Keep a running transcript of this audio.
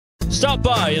Stop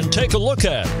by and take a look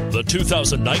at the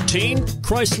 2019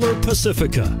 Chrysler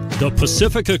Pacifica. The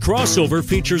Pacifica crossover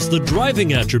features the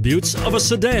driving attributes of a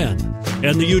sedan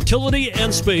and the utility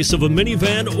and space of a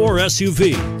minivan or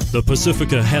SUV. The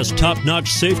Pacifica has top-notch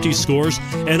safety scores,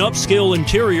 an upscale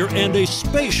interior, and a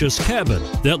spacious cabin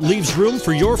that leaves room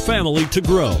for your family to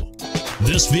grow.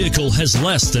 This vehicle has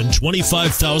less than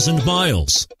 25,000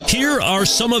 miles. Here are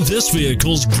some of this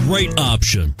vehicle's great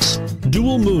options: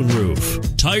 dual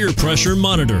moonroof, tire pressure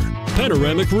monitor,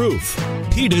 panoramic roof,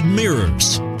 heated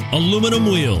mirrors, aluminum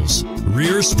wheels,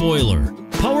 rear spoiler,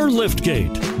 power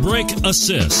liftgate, brake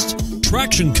assist,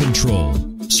 traction control.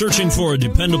 Searching for a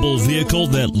dependable vehicle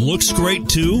that looks great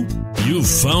too? You've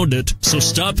found it, so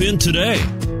stop in today.